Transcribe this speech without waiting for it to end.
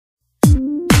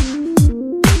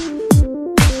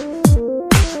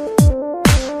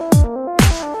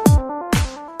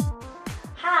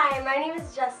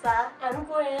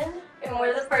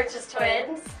Purchase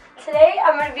Twins. Today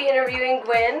I'm going to be interviewing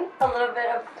Gwen, a little bit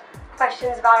of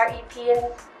questions about our EP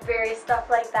and various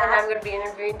stuff like that. And I'm going to be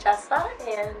interviewing Jessa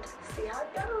and see how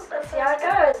it goes. Let's see how it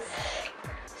goes.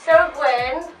 So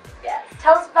Gwen, yes,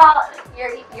 tell us about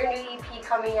your new EP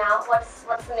coming out. What's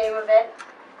the name of it?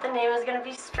 The name is going to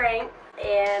be Strength,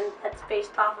 and that's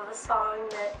based off of a song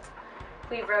that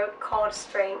we wrote called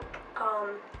Strength.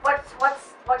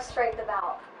 What's Strength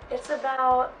about? It's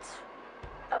about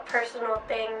a personal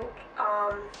thing,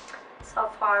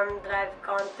 self-harm that I've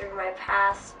gone through in my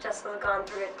past. Jessa's gone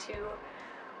through it too.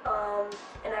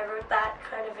 And I wrote that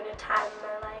kind of in a time in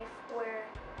my life where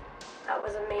that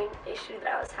was a main issue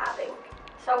that I was having.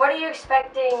 So what are you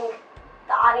expecting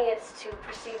the audience to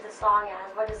perceive the song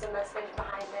as? What is the message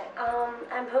behind it?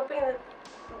 I'm hoping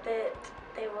that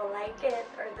they will like it,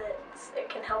 or that it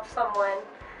can help someone.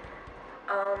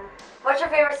 What's your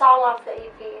favorite song off the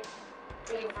EP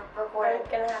that you've recorded?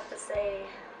 I'm gonna have to say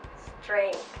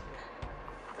Strength,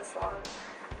 the song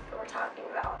that we're talking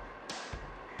about.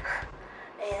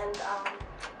 And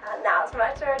now it's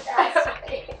my turn to ask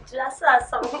Jessa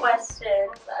some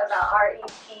questions about our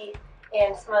EP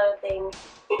and some other things.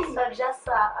 So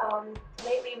Jessa,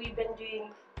 lately we've been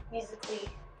doing Musical.ly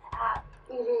app.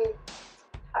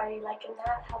 Are you liking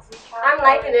that? How's the account? I'm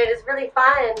liking it. It's really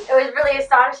fun. It was really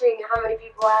astonishing how many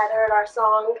people had heard our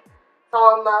song,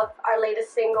 Fall in Love, our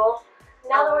latest single.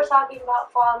 Now that we're talking about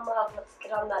Fall in Love, let's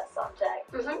get on that subject.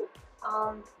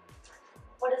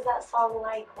 What is that song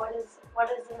like? What is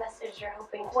the message you're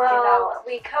hoping to get out?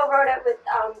 We co-wrote it with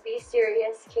Be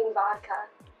Serious, King Vodka.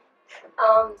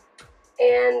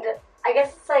 And I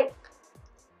guess it's like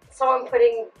someone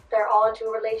putting their all into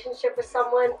a relationship with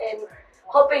someone and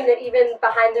hoping that even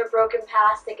behind their broken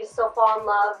past, they can still fall in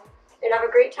love and have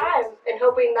a great time, and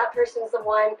hoping that person's the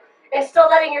one, and still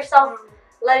letting yourself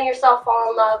fall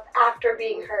in love after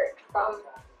being hurt from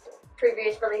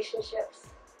previous relationships.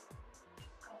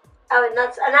 Oh,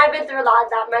 and I've been through a lot of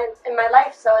that in my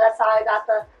life, so that's how I got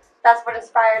that's what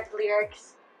inspired the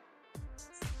lyrics.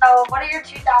 So, what are your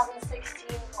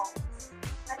 2016 goals?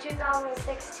 My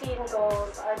 2016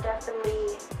 goals are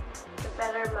definitely to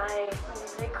better my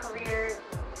music career,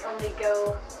 only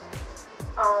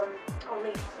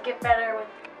get better with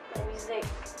my music,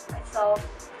 myself,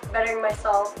 bettering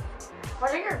myself.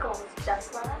 What are your goals,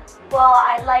 Jessa? Well,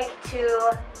 I'd like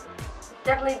to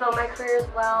definitely build my career as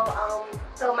well,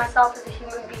 build myself as a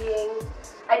human being.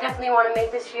 I definitely want to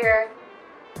make this year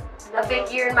a big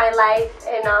year in my life,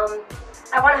 and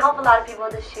I want to help a lot of people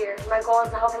this year. My goal is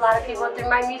to help a lot of people through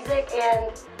my music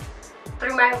and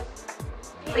through my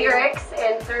lyrics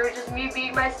and through just me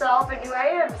being myself and who I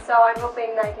am. So I'm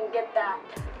hoping that I can get that.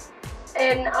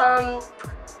 And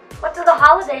what do the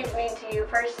holidays mean to you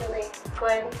personally,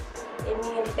 Gwen? It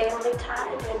means family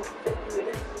time and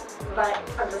food. But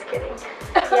I'm just kidding.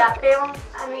 Yeah, family.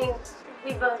 I mean,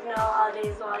 we both know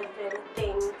holidays have always been a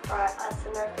thing for us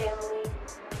and our family.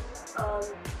 So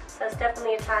it's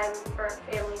definitely a time for a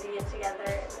family to get together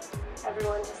and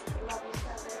everyone just to love each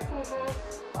other.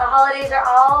 The holidays are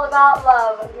all about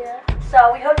love. Yeah.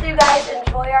 So we hope that you guys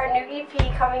enjoy our new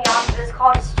EP coming out. It is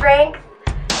called Strength.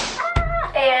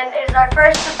 And it is our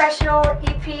first professional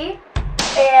EP.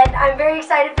 And I'm very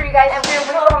excited for you guys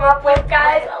to come up with,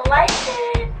 guys like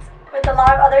it, with a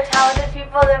lot of other talented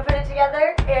people that put it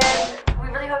together. And we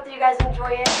really hope that you guys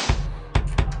enjoy it.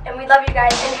 And we love you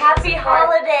guys. And happy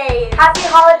holidays. Happy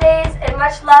holidays and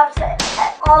much love to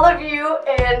all of you.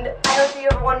 And I hope you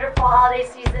have a wonderful holiday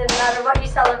season no matter what you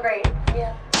celebrate.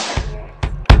 Yeah.